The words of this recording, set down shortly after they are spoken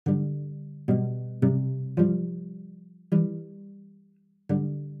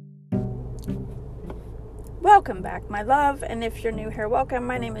Welcome back, my love, and if you're new here, welcome.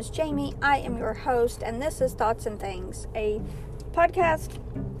 My name is Jamie. I am your host, and this is Thoughts and Things, a podcast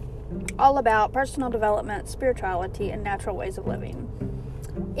all about personal development, spirituality, and natural ways of living.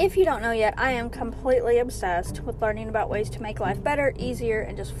 If you don't know yet, I am completely obsessed with learning about ways to make life better, easier,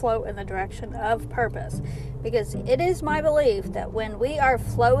 and just flow in the direction of purpose, because it is my belief that when we are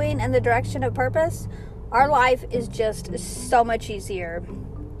flowing in the direction of purpose, our life is just so much easier.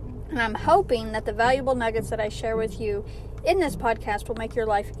 And I'm hoping that the valuable nuggets that I share with you in this podcast will make your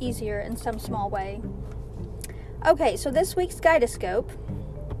life easier in some small way. Okay, so this week's guideascope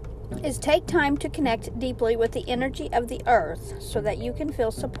is take time to connect deeply with the energy of the earth so that you can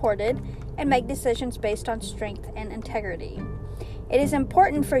feel supported and make decisions based on strength and integrity. It is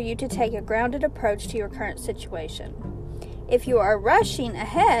important for you to take a grounded approach to your current situation. If you are rushing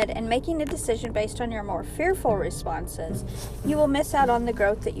ahead and making a decision based on your more fearful responses, you will miss out on the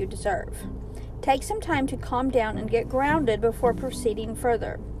growth that you deserve. Take some time to calm down and get grounded before proceeding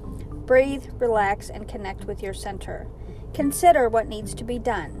further. Breathe, relax, and connect with your center. Consider what needs to be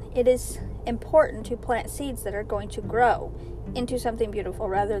done. It is important to plant seeds that are going to grow into something beautiful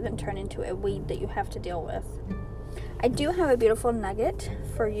rather than turn into a weed that you have to deal with. I do have a beautiful nugget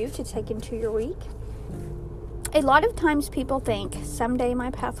for you to take into your week. A lot of times people think, someday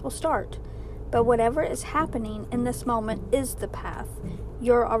my path will start. But whatever is happening in this moment is the path.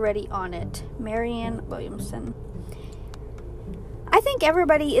 You're already on it. Marianne Williamson. I think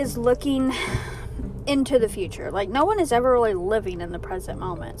everybody is looking into the future. Like, no one is ever really living in the present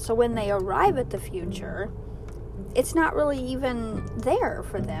moment. So when they arrive at the future, it's not really even there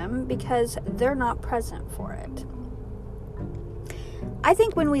for them because they're not present for it. I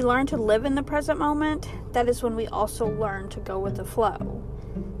think when we learn to live in the present moment, that is when we also learn to go with the flow.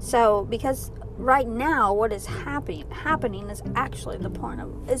 So, because right now, what is happening is actually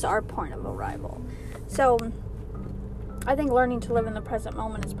our point of arrival. So, I think learning to live in the present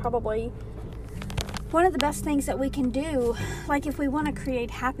moment is probably one of the best things that we can do. Like, if we want to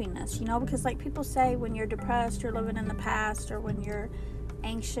create happiness, because like people say, when you're depressed, you're living in the past, or when you're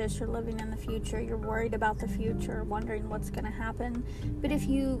anxious, you're living in the future, you're worried about the future, wondering what's going to happen. But if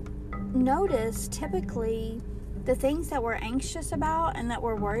you notice, typically the things that we're anxious about and that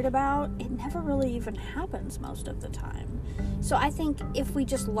we're worried about, it never really even happens most of the time. So I think if we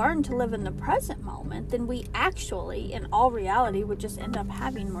just learn to live in the present moment, then we actually, in all reality, would just end up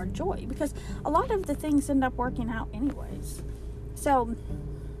having more joy, because a lot of the things end up working out anyways. So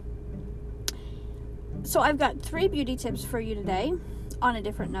I've got 3 beauty tips for you today. On a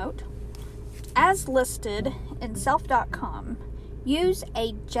different note, as listed in self.com, use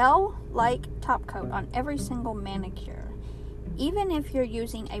a gel-like top coat on every single manicure. Even if you're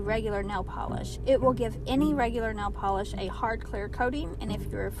using a regular nail polish, it will give any regular nail polish a hard, clear coating, and if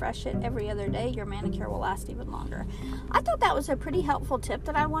you refresh it every other day, your manicure will last even longer. I thought that was a pretty helpful tip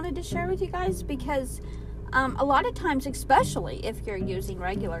that I wanted to share with you guys, because a lot of times, especially if you're using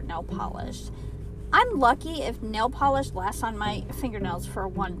regular nail polish, I'm lucky if nail polish lasts on my fingernails for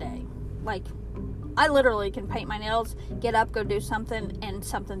one day. Like, I literally can paint my nails, get up, go do something, and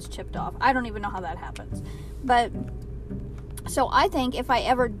something's chipped off. I don't even know how that happens. But, so I think if I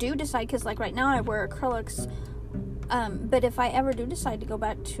ever do decide, because like right now I wear acrylics, but if I ever do decide to go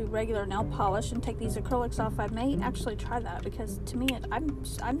back to regular nail polish and take these acrylics off, I may actually try that, because to me,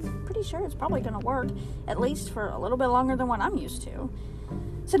 I'm pretty sure it's probably going to work, at least for a little bit longer than what I'm used to.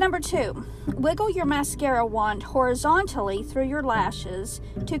 So number 2, wiggle your mascara wand horizontally through your lashes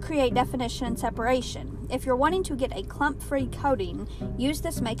to create definition and separation. If you're wanting to get a clump-free coating, use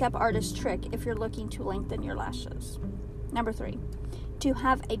this makeup artist trick if you're looking to lengthen your lashes. Number 3, to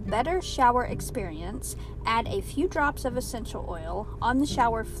have a better shower experience, add a few drops of essential oil on the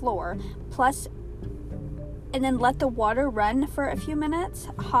shower floor, and then let the water run for a few minutes,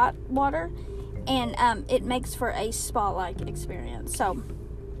 hot water, and it makes for a spa-like experience. So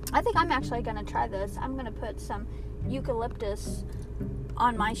I think I'm actually going to try this. I'm going to put some eucalyptus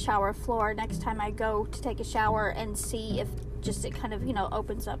on my shower floor next time I go to take a shower and see if just it kind of,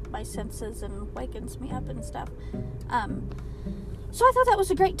 opens up my senses and wakens me up and stuff. So I thought that was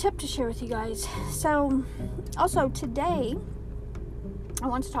a great tip to share with you guys. So also today, I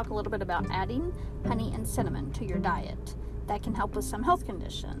want to talk a little bit about adding honey and cinnamon to your diet. That can help with some health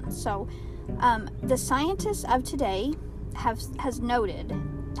conditions. So the scientists of today has noted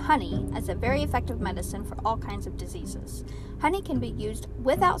honey as a very effective medicine for all kinds of diseases. Honey can be used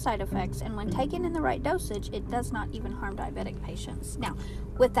without side effects, and when taken in the right dosage, it does not even harm diabetic patients. Now,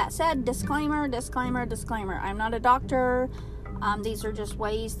 with that said, disclaimer, I'm not a doctor. These are just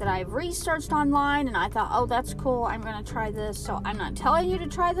ways that I've researched online, and I thought, oh, that's cool, I'm going to try this. So I'm not telling you to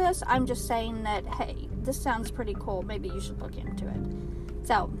try this. I'm just saying that, hey, this sounds pretty cool. Maybe you should look into it.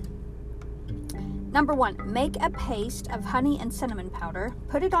 So, number 1, make a paste of honey and cinnamon powder,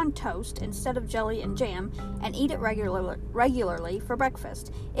 put it on toast instead of jelly and jam, and eat it regularly for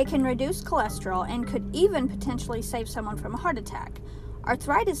breakfast. It can reduce cholesterol and could even potentially save someone from a heart attack.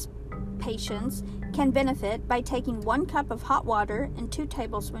 Arthritis patients can benefit by taking 1 cup of hot water and 2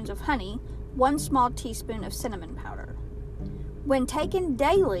 tablespoons of honey, 1 small teaspoon of cinnamon powder. When taken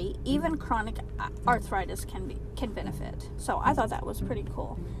daily, even chronic arthritis can benefit. So I thought that was pretty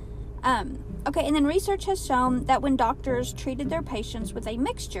cool. Okay, and then research has shown that when doctors treated their patients with a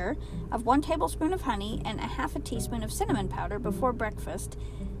mixture of 1 tablespoon of honey and a half a teaspoon of cinnamon powder before breakfast,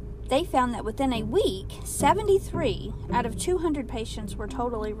 they found that within a week, 73 out of 200 patients were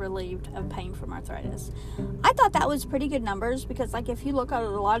totally relieved of pain from arthritis. I thought that was pretty good numbers because, like, if you look at a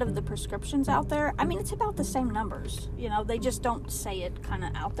lot of the prescriptions out there, I mean, it's about the same numbers. You know, they just don't say it kind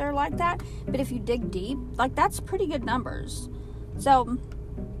of out there like that. But if you dig deep, like, that's pretty good numbers. So, all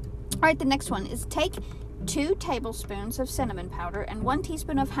right, the next one is take 2 tablespoons of cinnamon powder and 1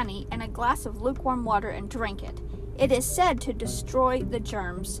 teaspoon of honey and a glass of lukewarm water and drink it. It is said to destroy the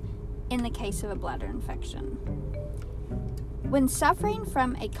germs in the case of a bladder infection. When suffering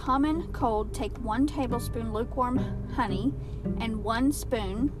from a common cold, take 1 tablespoon lukewarm honey and 1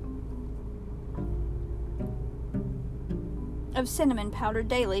 spoon of cinnamon powder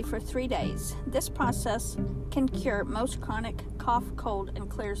daily for 3 days. This process can cure most chronic cough, cold, and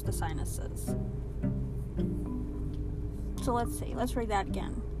clears the sinuses. So let's see. Let's read that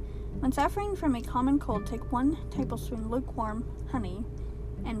again. When suffering from a common cold, take 1 tablespoon lukewarm honey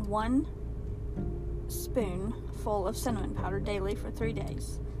and 1 spoonful of cinnamon powder daily for 3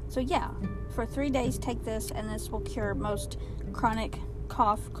 days. So yeah, for 3 days take this, and this will cure most chronic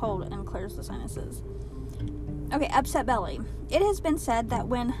cough, cold, and clears the sinuses. Okay, upset belly. It has been said that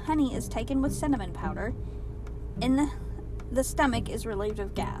when honey is taken with cinnamon powder, the stomach is relieved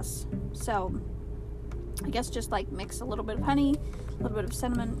of gas. So I guess just like mix a little bit of honey, a little bit of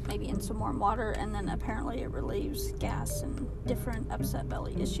cinnamon, maybe in some warm water, and then apparently it relieves gas and different upset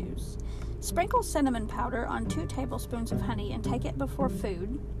belly issues. Sprinkle cinnamon powder on 2 tablespoons of honey and take it before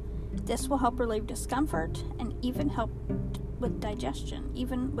food. This will help relieve discomfort and even help with digestion,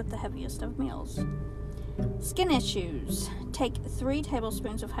 even with the heaviest of meals. Skin issues. Take 3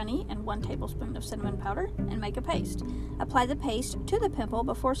 tablespoons of honey and 1 tablespoon of cinnamon powder and make a paste. Apply the paste to the pimple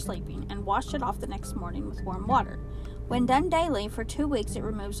before sleeping and wash it off the next morning with warm water. When done daily for 2 weeks, it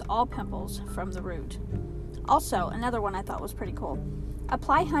removes all pimples from the root. Also, another one I thought was pretty cool.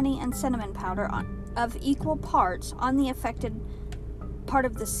 Apply honey and cinnamon powder of equal parts on the affected part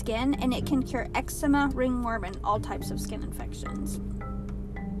of the skin, and it can cure eczema, ringworm, and all types of skin infections.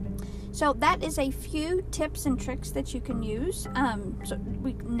 So that is a few tips and tricks that you can use. So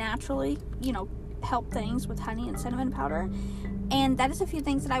we naturally, help things with honey and cinnamon powder. And that is a few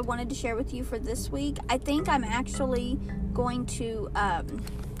things that I wanted to share with you for this week. I think I'm actually going to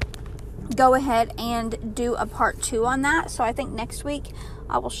go ahead and do a part 2 on that. So I think next week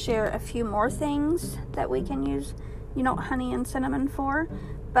I will share a few more things that we can use, honey and cinnamon for.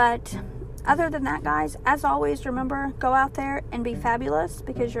 But other than that, guys, as always, remember, go out there and be fabulous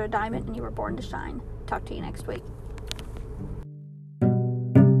because you're a diamond and you were born to shine. Talk to you next week.